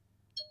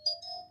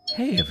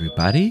Hey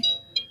everybody,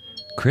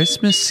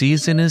 Christmas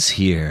season is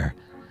here,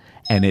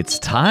 and it's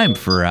time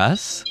for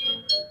us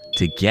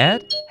to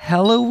get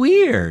hella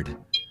weird.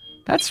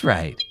 That's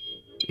right,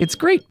 it's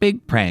Great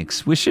Big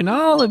Pranks wishing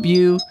all of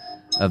you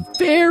a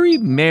very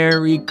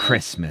Merry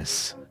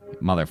Christmas,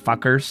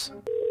 motherfuckers.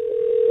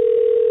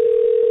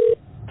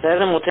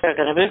 Saturday Motel, can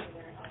I help you?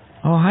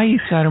 Oh, hi,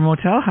 Saturday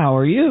Motel, how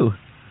are you?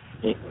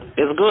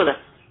 It's good.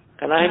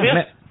 Can I help you?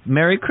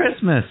 Merry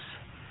Christmas.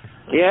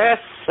 Yes,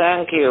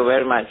 thank you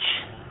very much.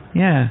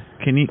 Yeah,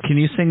 can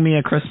you sing me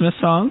a Christmas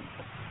song?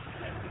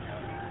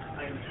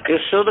 Can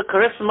you show the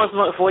Christmas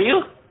for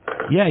you?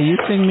 Yeah, you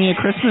sing me a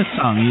Christmas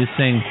song. You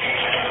sing,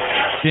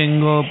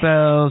 jingle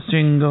bells,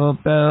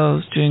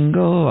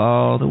 jingle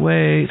all the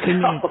way.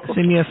 Sing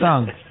me a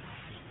song.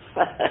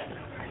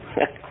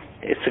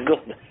 It's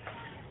good.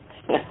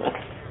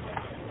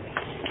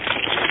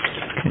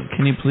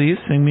 Can you please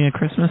sing me a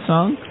Christmas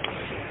song?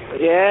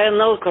 Yeah,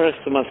 no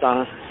Christmas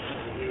song.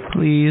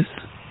 Please.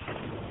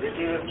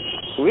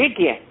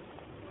 Ricky?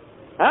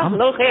 Huh?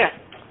 No hair.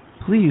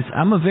 Please,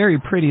 I'm a very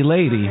pretty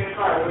lady.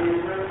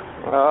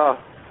 Oh.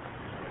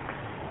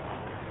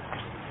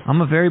 I'm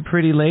a very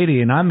pretty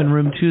lady, and I'm in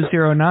room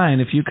 209.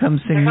 If you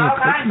come sing me a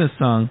Christmas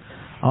song,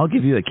 I'll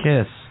give you a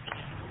kiss.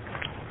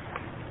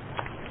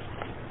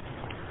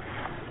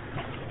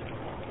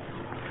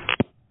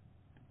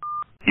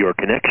 Your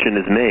connection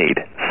is made.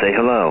 Say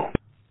hello.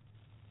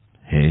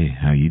 Hey,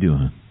 how you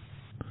doing?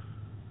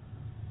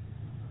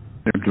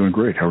 I'm doing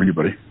great. How are you,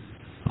 buddy?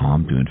 Oh,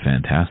 I'm doing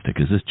fantastic.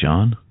 Is this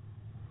John?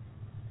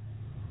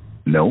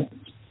 No.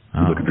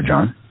 You looking for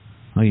John?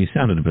 Oh, you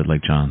sounded a bit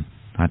like John.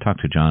 I talked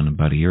to John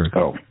about a year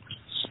ago.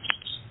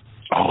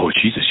 Oh,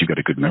 Jesus, you got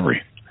a good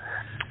memory.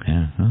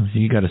 Yeah, well,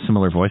 you got a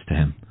similar voice to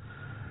him.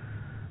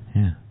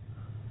 Yeah.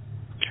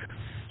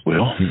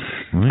 Well,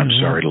 I'm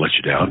sorry to let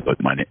you down,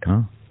 but my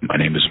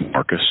name is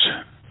Marcus.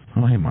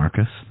 Oh, hey,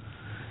 Marcus.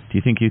 Do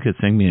you think you could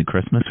sing me a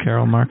Christmas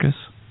carol, Marcus?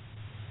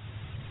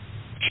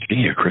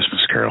 Yeah, a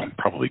Christmas carol.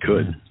 Probably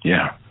could.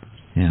 Yeah.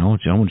 Yeah, I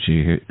want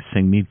you to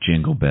sing me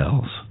Jingle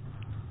Bells.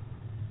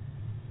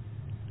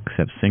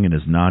 Except sing it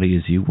as naughty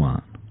as you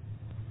want.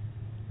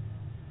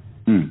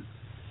 I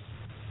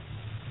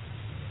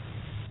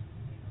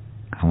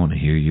want to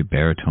hear your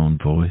baritone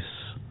voice,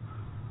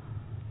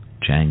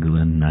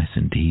 jangling nice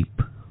and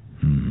deep.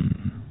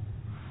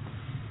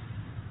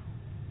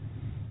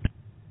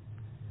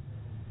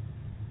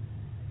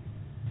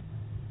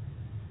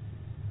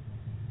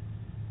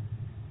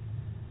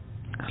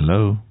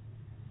 Hello?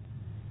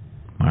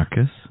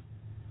 Marcus?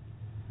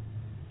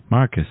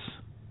 Marcus?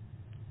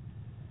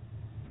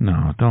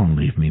 No, don't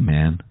leave me,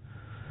 man.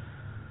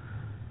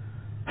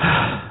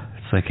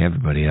 It's like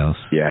everybody else.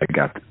 Yeah, I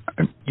got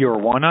Your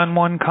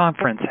one-on-one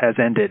conference has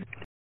ended.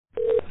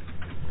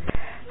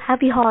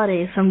 Happy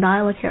holidays from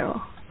Dial a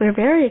Carol. We're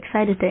very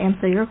excited to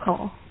answer your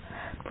call.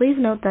 Please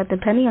note that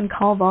depending on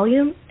call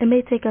volume, it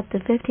may take up to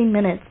 15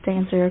 minutes to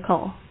answer your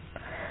call.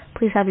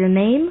 Please have your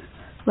name,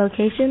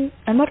 location,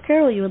 and what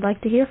carol you would like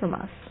to hear from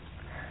us.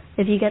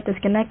 If you get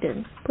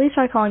disconnected, please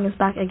try calling us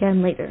back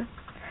again later.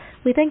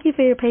 We thank you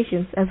for your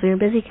patience as we are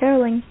busy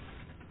caroling.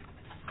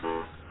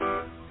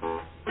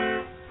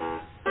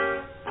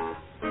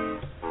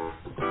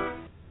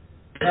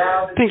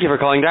 Thank you for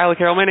calling Dial a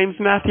Carol. My name's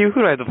Matthew.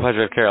 Who do I have the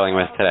pleasure of caroling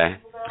with today?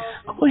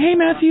 Oh, hey,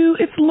 Matthew.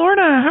 It's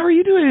Lorna. How are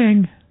you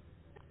doing?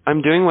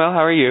 I'm doing well.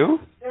 How are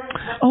you?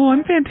 Oh,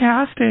 I'm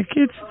fantastic.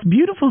 It's a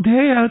beautiful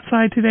day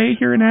outside today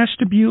here in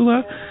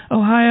Ashtabula,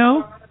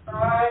 Ohio.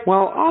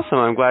 Well, awesome.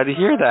 I'm glad to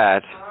hear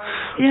that.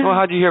 Yeah. Well,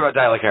 how did you hear about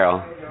Dial a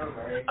Carol?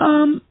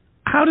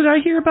 How did I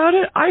hear about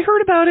it? I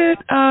heard about it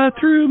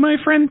through my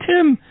friend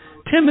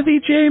Timothy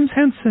James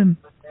Henson.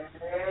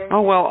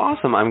 Oh, well,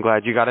 awesome. I'm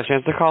glad you got a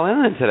chance to call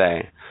in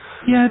today.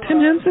 Yeah, Tim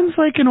Henson's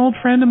like an old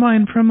friend of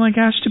mine from like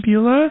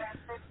Ashtabula.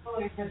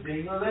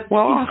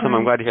 Well, awesome.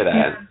 I'm glad to hear that.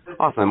 Yeah.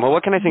 Awesome. Well,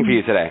 what can I sing for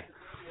you today?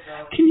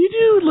 Can you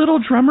do Little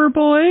Drummer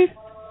Boy?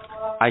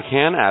 I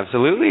can,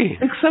 absolutely.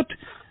 Except,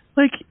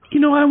 like, you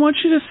know, I want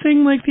you to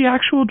sing like the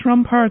actual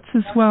drum parts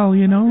as well,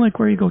 you know, like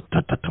where you go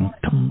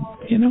da-da-dum-dum,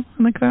 you know,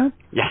 like that.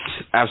 Yes,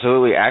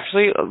 absolutely.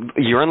 Actually,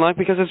 you're in luck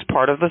because it's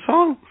part of the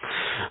song.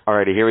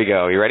 Alrighty, here we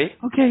go. You ready?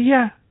 Okay,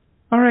 yeah.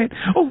 All right.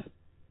 Oh,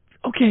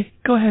 okay.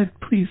 Go ahead,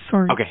 please.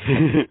 Sorry. Okay.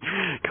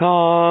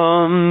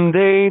 Come,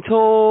 they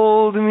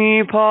told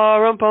me,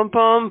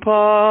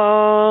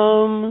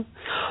 pa-rum-pum-pum-pum,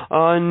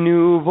 a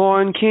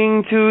newborn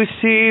king to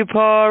see,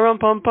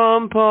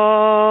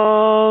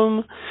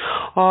 pa-rum-pum-pum-pum.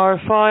 Our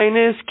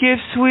finest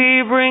gifts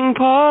we bring,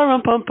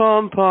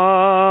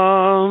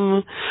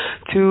 pa-rum-pum-pum-pum,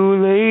 to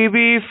lay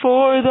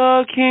before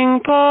the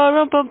king,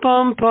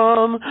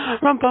 pa-rum-pum-pum-pum,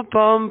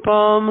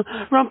 rum-pum-pum-pum,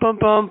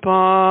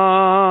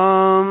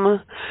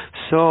 rum-pum-pum-pum.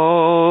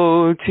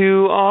 So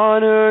to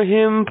honor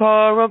him,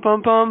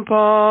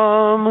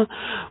 pa-rum-pum-pum-pum,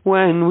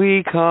 when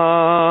we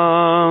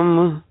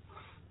come.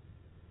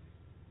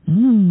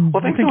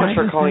 Well, thanks so much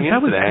for calling in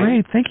today. That was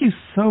great. Thank you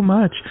so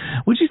much.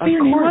 Would you say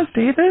your name was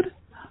David?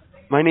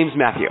 My name's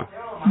Matthew.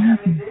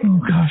 Matthew. Oh,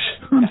 gosh.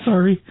 I'm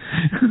sorry.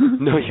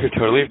 No, you're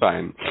totally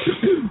fine.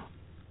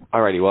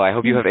 Alrighty, well, I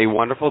hope you have a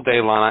wonderful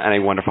day, Lana, and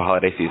a wonderful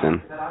holiday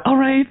season. All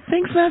right.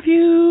 Thanks,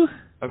 Matthew.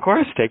 Of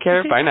course. Take care.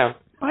 Okay. Bye now.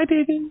 Bye,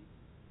 David.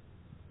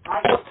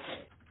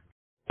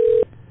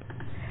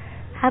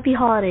 Happy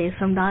holidays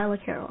from Dial a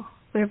Carol.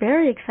 We're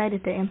very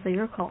excited to answer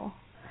your call.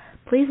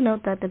 Please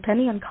note that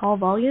depending on call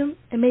volume,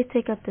 it may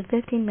take up to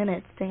 15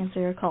 minutes to answer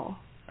your call.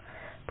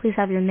 Please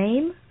have your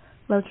name,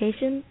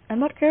 location,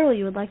 and what carol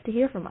you would like to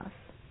hear from us.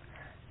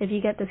 If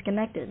you get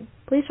disconnected,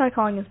 please try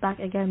calling us back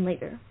again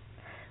later.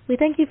 We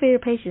thank you for your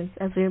patience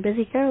as we are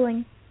busy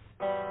caroling.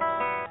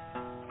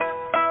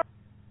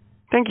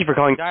 Thank you for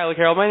calling Dial a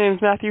Carol. My name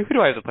is Matthew. Who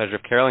do I have the pleasure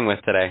of caroling with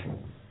today?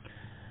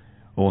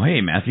 Oh,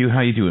 hey, Matthew.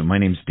 How you doing? My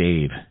name's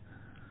Dave.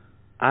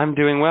 I'm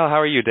doing well. How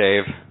are you,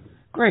 Dave?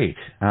 Great.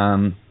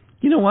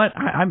 You know what?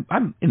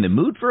 I'm in the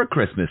mood for a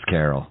Christmas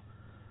carol.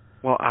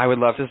 Well, I would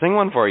love to sing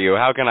one for you.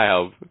 How can I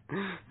help?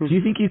 Do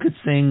you think you could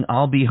sing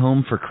I'll Be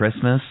Home for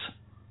Christmas?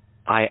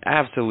 I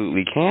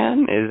absolutely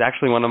can. It is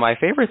actually one of my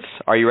favorites.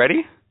 Are you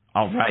ready?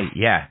 All right,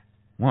 yeah.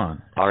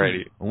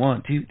 Alrighty.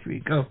 1, 2, 3,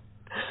 go.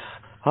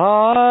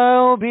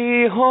 I'll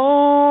be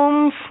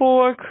home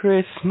for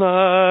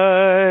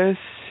Christmas.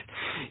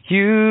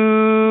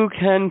 You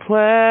can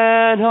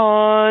plan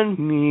on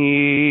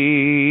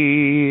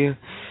me.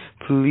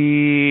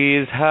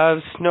 Please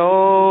have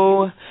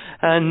snow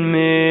and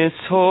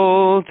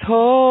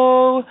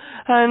mistletoe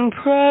and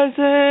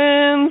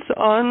presents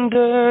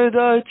under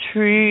the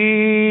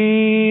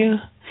tree.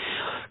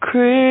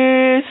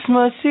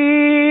 Christmas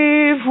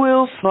Eve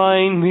will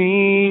find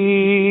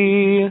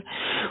me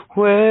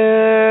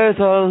where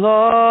the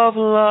love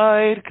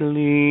light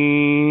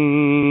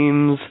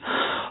gleams.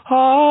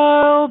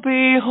 I'll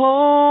be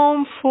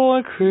home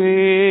for Christmas,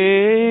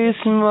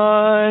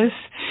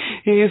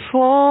 if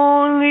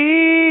only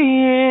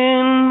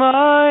in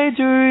my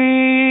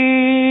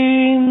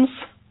dreams.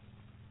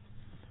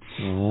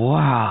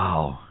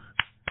 Wow.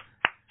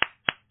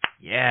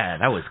 Yeah,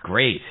 that was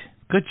great.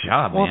 Good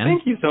job, Well, man.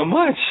 thank you so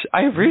much.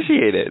 I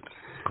appreciate it.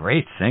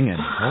 Great singing.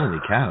 Holy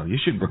cow. You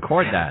should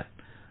record that.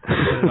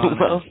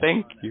 Well,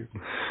 thank you.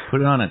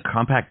 Put it on a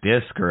compact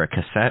disc or a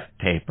cassette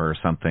tape or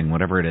something,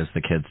 whatever it is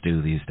the kids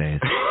do these days.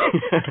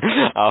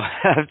 I'll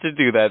have to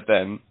do that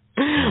then.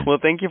 Well,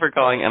 thank you for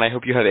calling, and I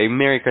hope you have a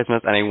Merry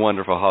Christmas and a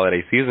wonderful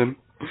holiday season.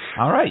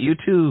 All right, you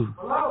too.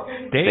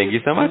 Dave, thank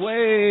you so much.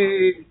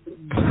 Away.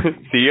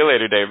 See you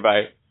later, Dave.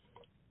 Bye.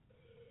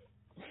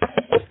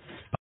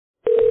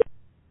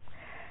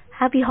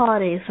 Happy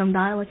holidays from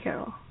Dial a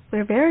Carol.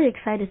 We're very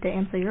excited to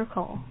answer your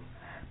call.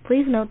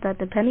 Please note that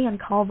depending on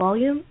call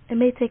volume, it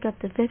may take up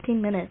to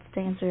 15 minutes to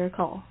answer your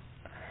call.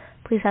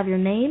 Please have your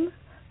name,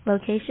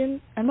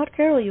 location, and what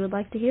carol you would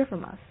like to hear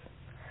from us.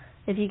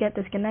 If you get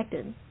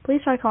disconnected,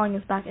 please try calling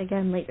us back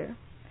again later.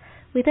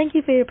 We thank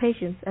you for your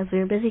patience as we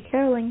are busy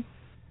caroling.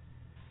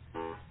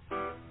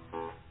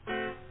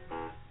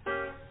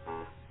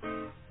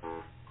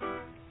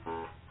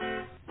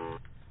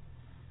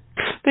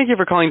 Thank you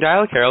for calling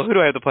Dial a Carol. Who do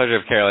I have the pleasure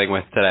of caroling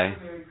with today?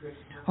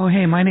 Oh,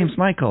 hey, my name's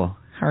Michael.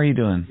 How are you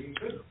doing?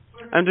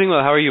 I'm doing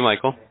well. How are you,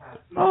 Michael?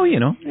 Oh,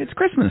 it's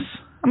Christmas.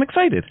 I'm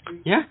excited.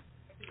 Yeah,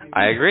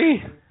 I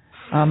agree.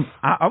 I was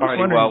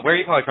wondering. Well, where are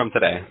you calling from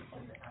today?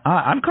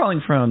 I'm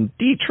calling from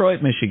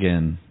Detroit,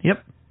 Michigan.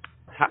 Yep.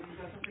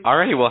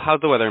 Alrighty. Well,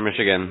 how's the weather in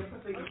Michigan?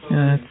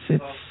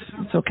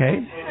 It's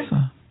okay.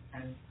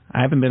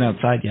 I haven't been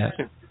outside yet.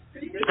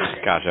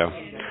 Gotcha.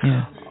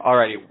 Yeah.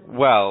 Alrighty.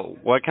 Well,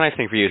 what can I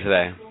sing for you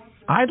today?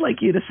 I'd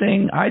like you to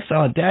sing I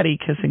Saw Daddy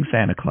Kissing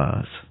Santa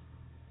Claus.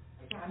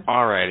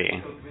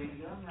 Alrighty.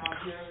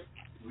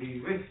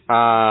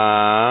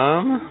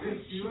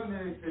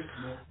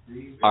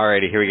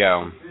 Alrighty, here we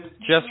go.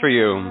 Just for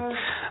you.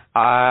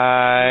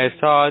 I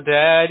saw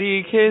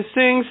Daddy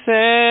kissing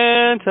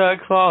Santa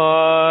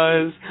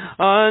Claus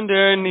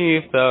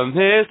underneath the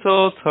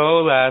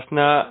mistletoe last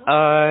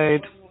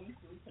night.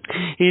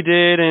 He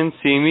didn't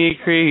see me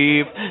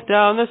creep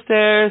down the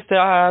stairs to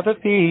have a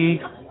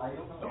peek.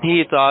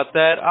 He thought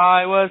that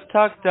I was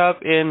tucked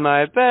up in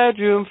my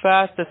bedroom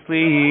fast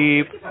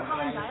asleep.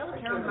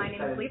 My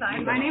name is Levi.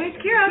 My name is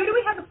Kira. Who do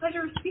we have the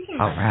pleasure of speaking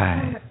with? All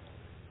right.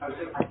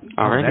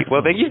 All right.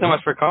 Well, thank you so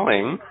much for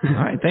calling. All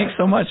right. Thanks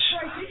so much.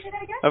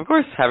 Of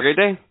course. Have a great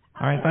day.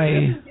 All right.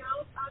 Bye.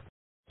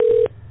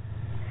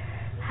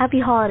 Happy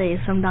holidays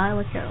from Dial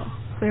a Carol.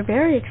 We're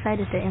very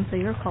excited to answer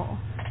your call.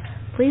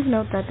 Please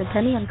note that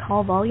depending on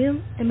call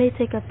volume, it may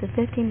take up to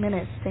 15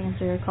 minutes to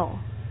answer your call.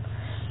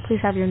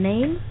 Please have your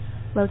name,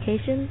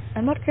 location,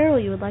 and what carol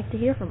you would like to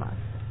hear from us.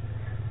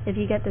 If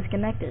you get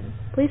disconnected,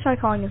 please try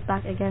calling us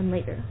back again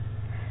later.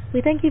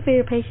 We thank you for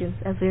your patience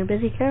as we are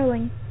busy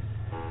caroling.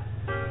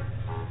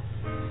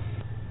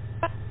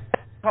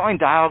 Calling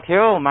Dial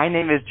Carol. My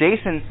name is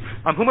Jason.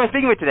 Who am I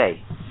speaking with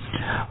today?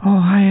 Oh,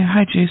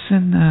 hi,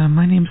 Jason.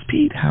 My name's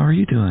Pete. How are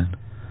you doing?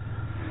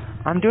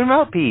 I'm doing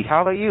well, Pete.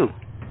 How about you?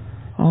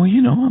 Oh,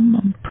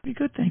 I'm pretty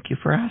good. Thank you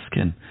for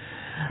asking.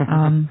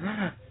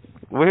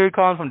 Where are you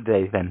calling from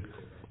today, then?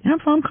 Yeah,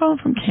 I'm calling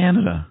from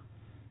Canada.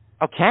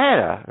 Oh,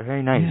 Canada.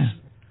 Very nice.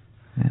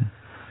 Yeah.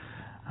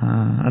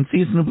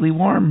 unseasonably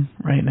warm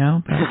right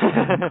now. But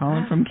I'm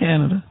calling from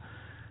Canada.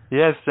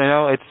 Yes, I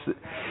know it's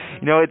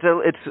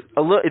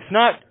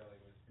not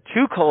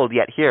too cold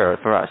yet here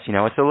for us.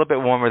 It's a little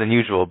bit warmer than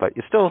usual, but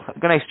it's still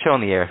a nice chill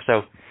in the air.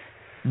 So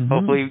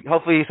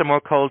hopefully some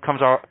more cold comes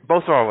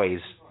both our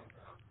ways.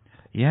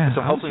 Yeah.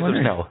 So hopefully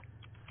some snow.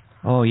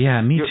 Oh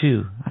yeah, me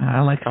too.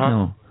 I like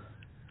snow.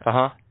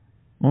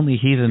 Only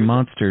heathen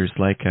monsters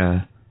like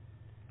a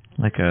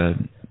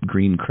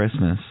green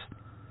Christmas.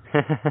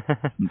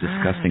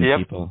 Disgusting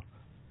people.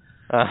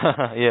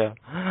 Yeah.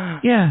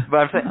 Yeah.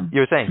 But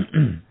you were saying.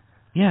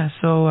 Yeah.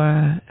 So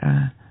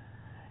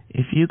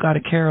if you got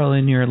a carol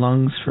in your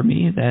lungs for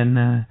me,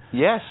 then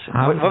yes.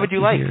 What would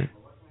you like?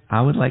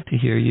 I would like to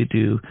hear you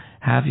do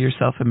 "Have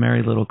Yourself a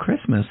Merry Little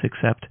Christmas,"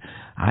 except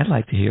I'd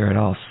like to hear it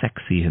all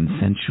sexy and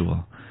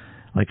sensual,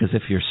 like as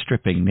if you're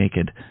stripping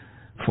naked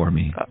for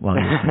me while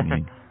you're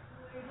singing.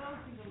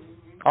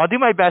 I'll do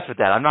my best with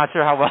that. I'm not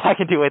sure how well I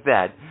can do with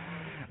that,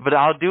 but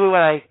I'll do what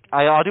I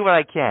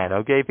can.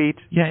 Okay, Pete?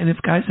 Yeah, and if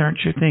guys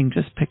aren't your thing,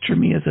 just picture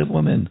me as a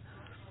woman.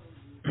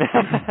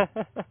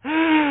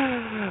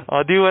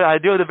 I'll do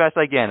the best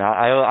I can.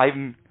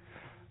 I'll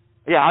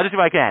just do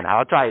what I can.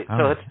 I'll try.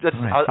 So let's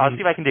right. I'll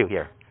see what I can do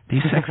here.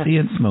 Be sexy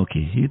and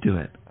smoky. You do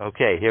it.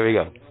 Okay, here we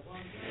go.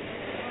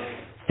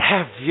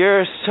 Have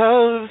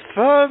yourself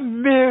a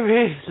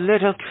merry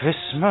little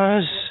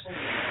Christmas.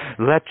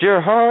 Let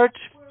your heart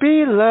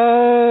be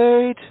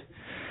light.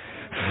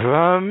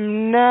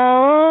 From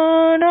now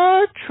on,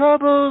 our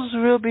troubles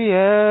will be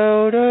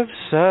out of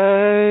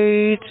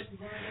sight.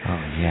 Oh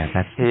yeah,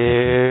 that's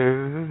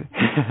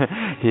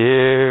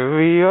here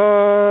we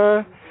are,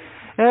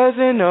 as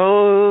in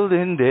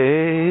olden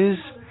days,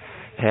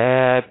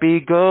 happy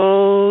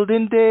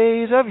golden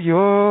days of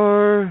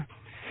yore.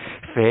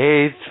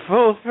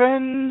 Faithful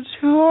friends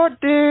who are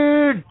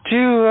dear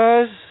to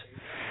us,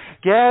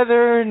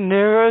 gather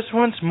near us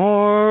once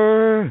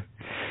more.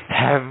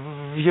 Have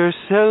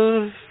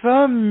yourself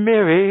a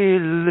merry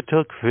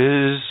little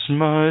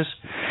Christmas.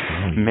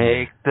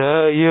 Make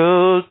the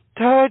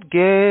Yuletide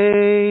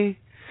gay.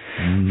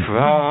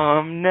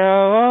 From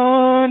now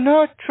on,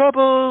 our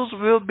troubles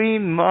will be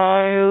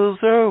miles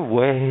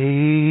away.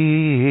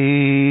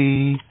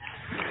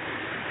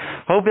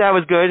 Hope that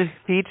was good,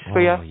 Pete, for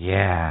you. Oh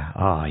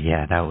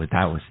yeah,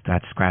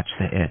 that scratched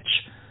the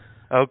itch.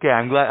 Okay,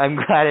 I'm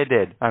glad it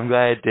did. All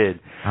right,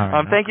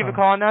 thank you for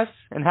calling us,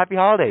 and happy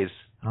holidays.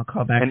 I'll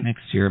call back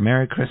next year.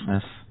 Merry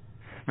Christmas.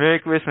 Merry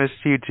Christmas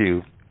to you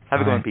too.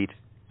 Have a good one, Pete.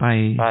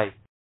 Bye. Bye.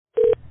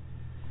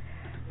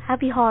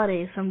 Happy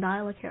holidays from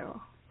Dial a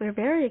Carol. We're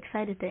very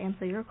excited to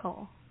answer your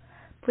call.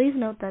 Please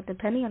note that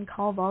depending on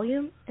call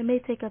volume, it may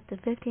take up to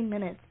 15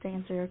 minutes to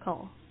answer your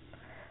call.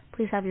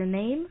 Please have your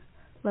name,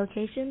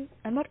 location,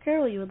 and what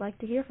carol you would like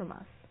to hear from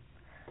us.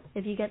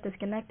 If you get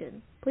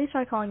disconnected, please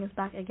try calling us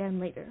back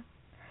again later.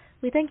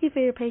 We thank you for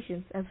your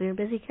patience as we are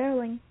busy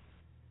caroling.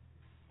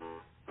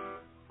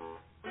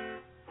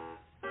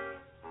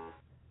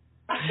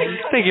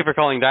 Thank you for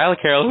calling Dial a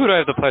Carol. Who do I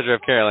have the pleasure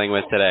of caroling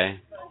with today?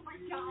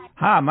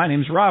 Hi, my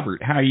name's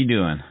Robert. How are you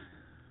doing?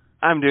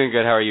 I'm doing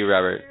good. How are you,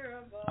 Robert?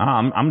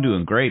 I'm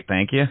doing great,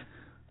 thank you.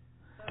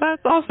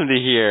 That's awesome to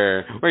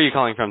hear. Where are you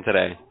calling from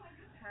today?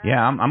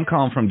 Yeah, I'm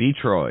calling from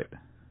Detroit.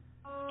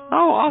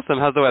 Oh, awesome.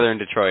 How's the weather in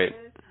Detroit?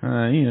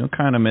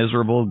 Kind of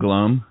miserable,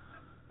 glum.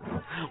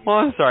 Well,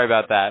 I'm sorry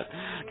about that.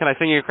 Can I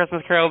sing you a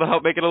Christmas carol to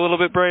help make it a little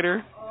bit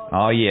brighter?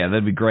 Oh, yeah,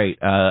 that'd be great.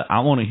 I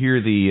want to hear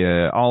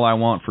the All I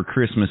Want for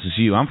Christmas Is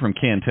You. I'm from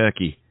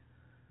Kentucky.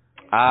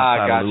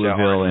 Gotcha.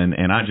 Louisville,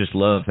 and I just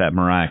love that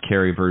Mariah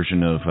Carey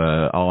version of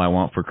All I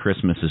Want for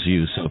Christmas Is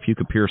You. So if you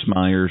could pierce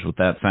my ears with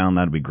that sound,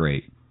 that'd be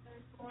great.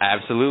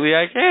 Absolutely,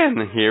 I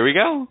can. Here we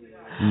go.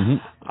 Mm-hmm.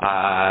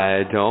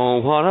 I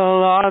don't want a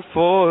lot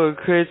for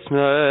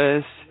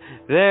Christmas.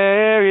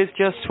 There is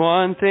just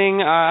one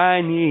thing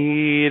I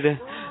need.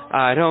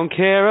 I don't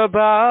care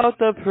about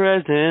the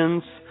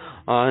presents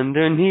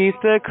underneath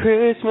the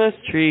Christmas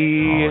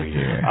tree. Oh,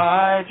 yeah.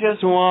 I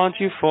just want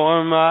you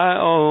for my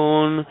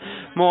own,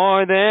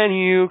 more than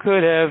you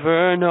could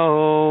ever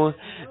know.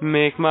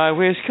 Make my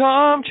wish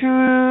come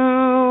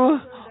true.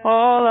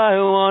 All I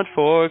want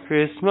for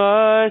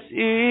Christmas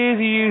is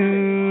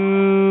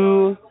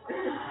you.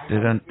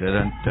 Dun, dun,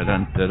 dun,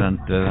 dun, dun,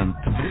 dun, dun.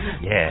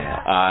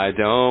 Yeah.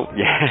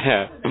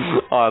 Yeah.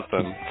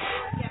 Awesome.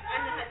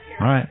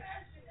 All right.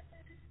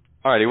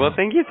 Alrighty, well,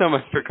 thank you so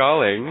much for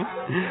calling.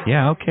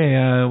 Yeah, okay.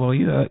 Well,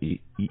 you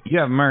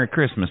have a Merry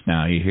Christmas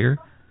now, you hear?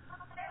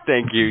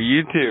 Thank you.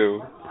 You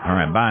too. All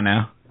right, bye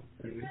now.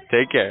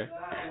 Take care.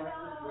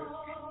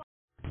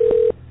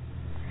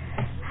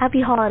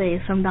 Happy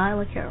holidays from Dial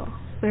a Carol.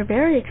 We're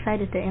very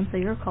excited to answer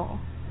your call.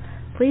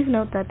 Please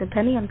note that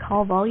depending on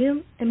call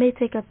volume, it may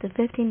take up to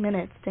 15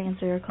 minutes to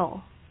answer your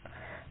call.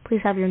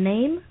 Please have your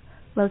name,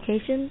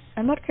 location,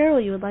 and what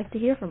carol you would like to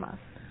hear from us.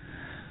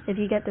 If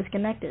you get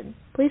disconnected,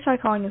 please try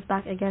calling us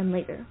back again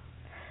later.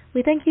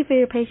 We thank you for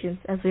your patience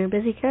as we are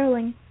busy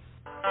caroling.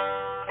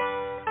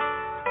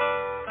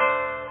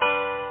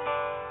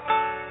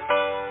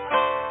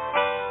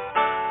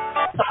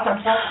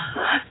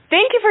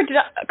 Thank you for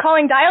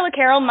calling Dial a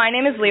Carol. My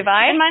name is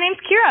Levi. And my name's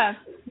Kira.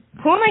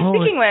 Who am I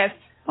speaking with?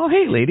 Oh,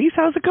 hey, ladies.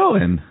 How's it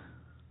going?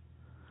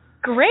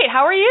 Great.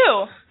 How are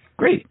you?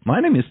 Great. My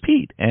name is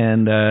Pete,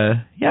 and,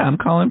 I'm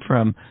calling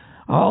from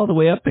all the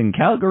way up in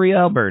Calgary,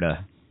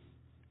 Alberta.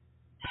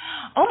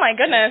 Oh, my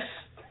goodness.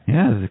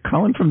 Yeah,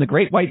 calling from the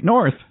Great White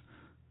North.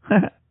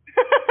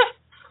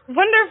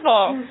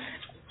 Wonderful.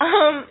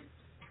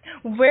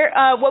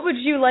 What would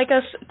you like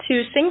us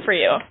to sing for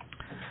you?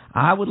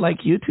 I would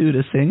like you two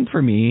to sing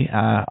for me,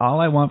 All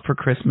I Want for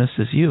Christmas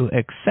Is You,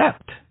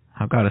 except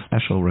I've got a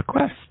special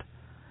request.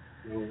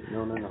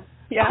 No.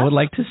 Yeah? I would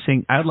like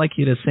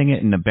you to sing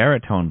it in a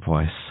baritone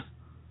voice.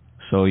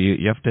 So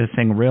you have to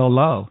sing real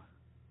low.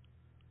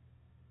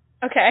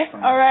 Okay,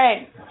 all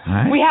right. All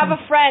right. We have a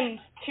friend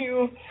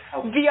to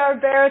be our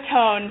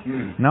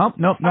baritone. Nope.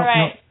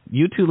 Right.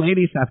 You two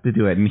ladies have to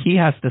do it, and he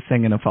has to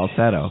sing in a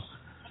falsetto.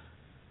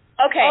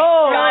 Okay,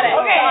 got it.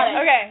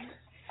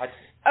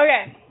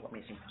 Okay.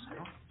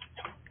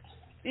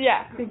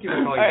 Yeah. Thank you for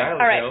All calling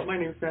right. My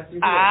name's Matthew.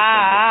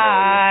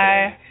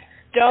 I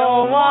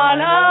don't want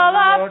a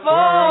lot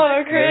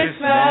for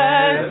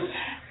Christmas.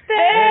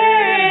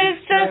 There is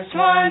just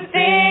one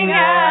thing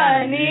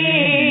I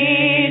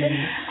need.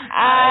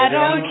 I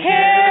don't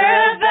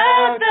care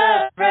about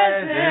the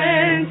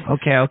presents.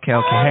 Okay.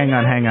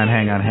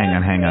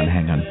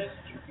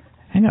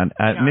 Hang on.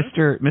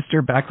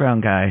 Mr.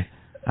 Background guy,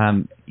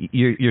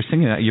 you're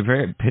singing. You're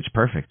very pitch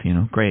perfect.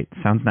 Great.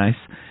 Sounds nice.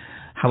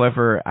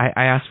 However,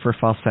 I asked for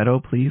falsetto,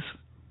 please.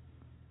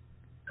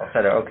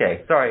 Falsetto.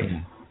 Okay.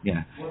 Sorry.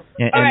 Yeah.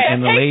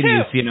 And the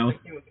ladies,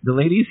 the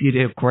ladies, you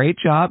did a great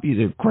job. You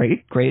did a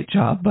great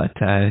job. But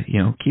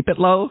keep it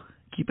low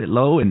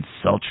and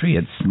sultry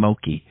and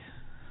smoky.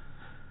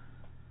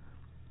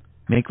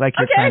 Make like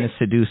you're trying to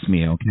seduce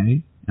me,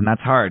 okay? And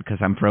that's hard because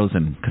I'm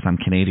frozen because I'm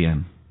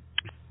Canadian.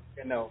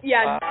 No.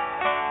 Yeah.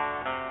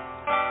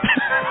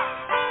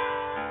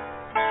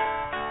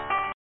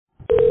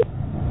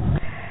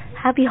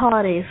 Happy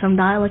holidays from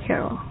Dial a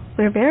Carol.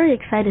 We're very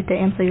excited to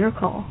answer your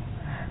call.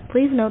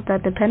 Please note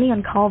that depending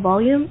on call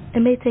volume, it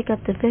may take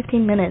up to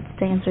 15 minutes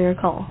to answer your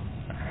call.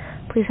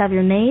 Please have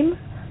your name,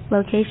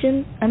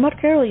 location, and what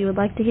carol you would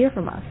like to hear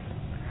from us.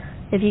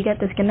 If you get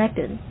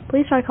disconnected,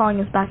 please try calling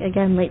us back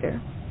again later.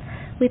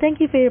 We thank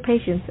you for your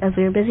patience as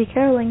we are busy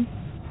caroling.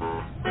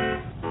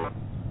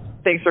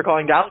 Thanks for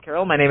calling Dial a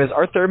Carol. My name is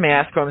Arthur. May I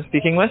ask who I'm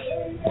speaking with?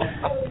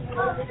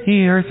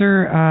 Hey,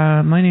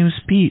 Arthur. My name's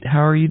Pete.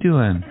 How are you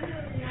doing?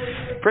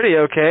 Pretty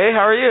okay.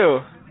 How are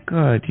you?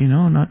 Good.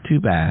 Not too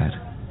bad.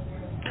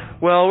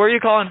 Well, where are you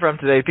calling from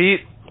today,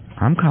 Pete?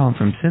 I'm calling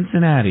from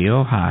Cincinnati,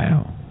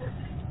 Ohio.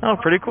 Oh,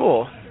 pretty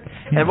cool.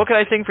 Yeah. And what can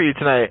I sing for you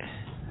tonight?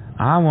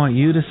 I want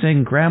you to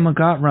sing Grandma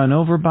Got Run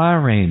Over by a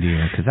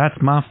Reindeer, because that's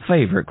my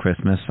favorite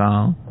Christmas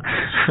song.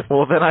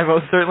 Well, then I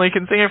most certainly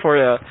can sing it for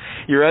you.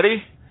 You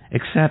ready?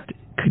 Except,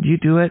 could you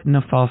do it in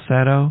a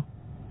falsetto?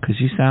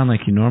 Because you sound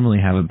like you normally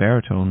have a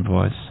baritone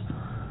voice.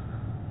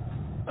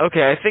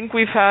 Okay, I think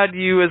we've had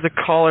you as a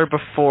caller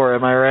before,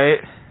 am I right?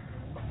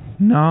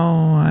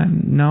 No,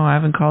 I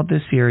haven't called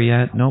this year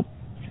yet. Nope.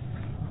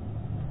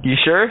 You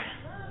sure?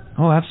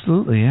 Oh,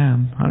 absolutely, yeah.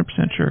 I'm 100%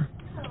 sure.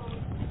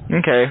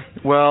 Okay,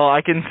 well,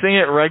 I can sing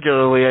it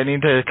regularly. I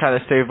need to kind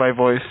of save my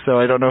voice, so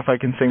I don't know if I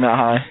can sing that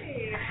high.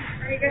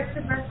 Are you guys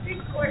domestic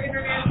or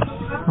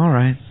international? All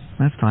right,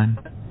 that's fine.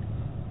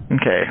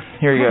 Okay,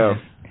 here you go.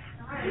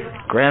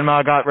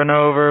 Grandma got run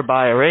over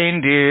by a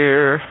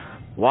reindeer,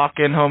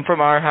 walking home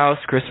from our house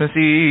Christmas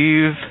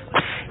Eve.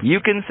 You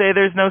can say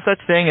there's no such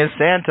thing as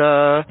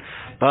Santa,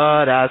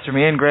 but as for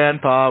me and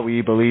Grandpa,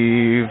 we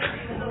believe.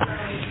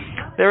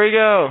 There we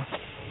go.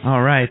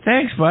 All right,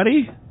 thanks,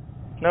 buddy.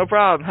 No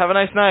problem. Have a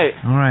nice night.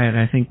 All right,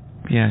 I think,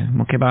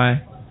 okay,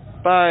 bye.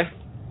 Bye.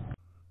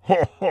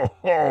 Ho, ho,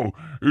 ho!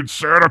 It's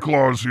Santa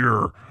Claus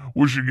here,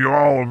 wishing you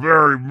all a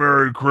very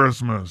Merry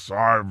Christmas.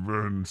 I've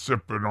been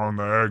sipping on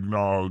the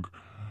eggnog,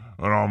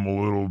 and I'm a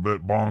little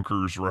bit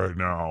bonkers right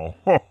now.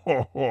 Ho,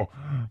 ho, ho!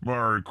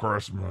 Merry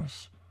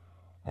Christmas.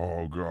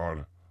 Oh,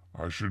 God.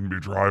 I shouldn't be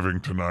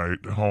driving tonight.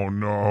 Oh,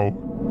 no.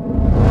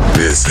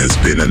 This has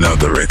been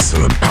another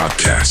excellent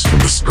podcast from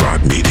the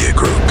Scribe Media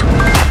Group.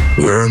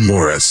 Learn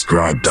more at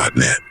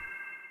scribe.net.